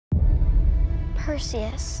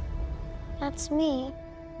Perseus. That's me.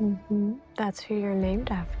 Mm-hmm. That's who you're named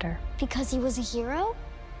after. Because he was a hero?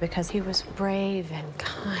 Because he was brave and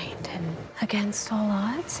kind and against all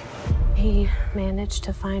odds, he managed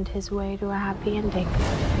to find his way to a happy ending.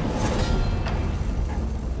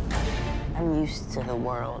 I'm used to the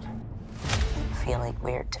world feeling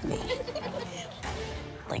weird to me.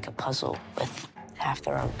 Like a puzzle with half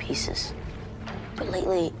the wrong pieces. But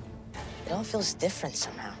lately, it all feels different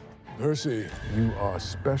somehow. Percy, you are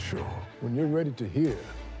special. When you're ready to hear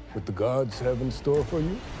what the gods have in store for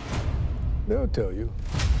you, they'll tell you.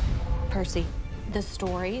 Percy, the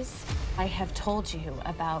stories I have told you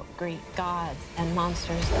about great gods and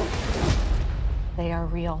monsters, they are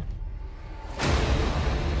real.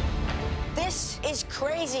 This is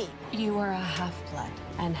crazy. You are a half-blood,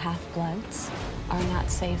 and half-bloods are not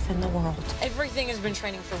safe in the world. Everything has been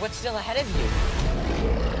training for what's still ahead of you.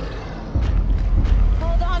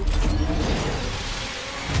 Hold on.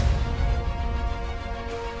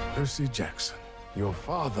 Percy Jackson, your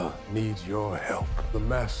father needs your help. The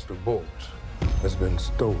Master Bolt has been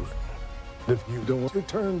stolen. If you don't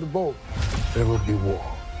return the bolt, there will be war.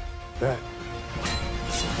 That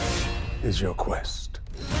is your quest.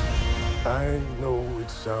 I know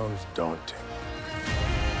it sounds daunting,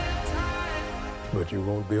 but you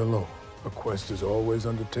won't be alone. A quest is always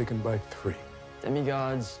undertaken by three.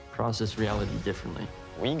 Demigods process reality differently.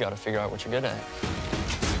 We gotta figure out what you're good at.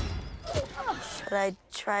 Should I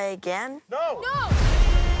try again? No! No!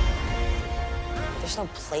 There's no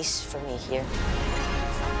place for me here.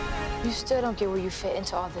 You still don't get where you fit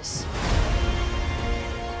into all this.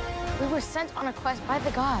 We were sent on a quest by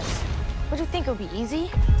the gods. What do you think, it would be easy?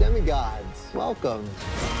 Demigods, welcome.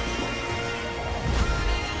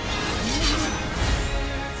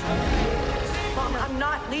 Mom, I'm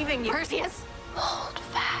not leaving you. Perseus? Hold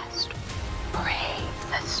fast. Brave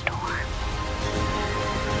the storm.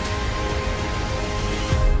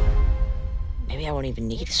 Maybe I won't even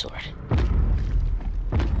need a sword.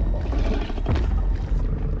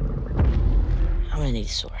 I'm gonna need a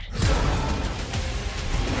sword.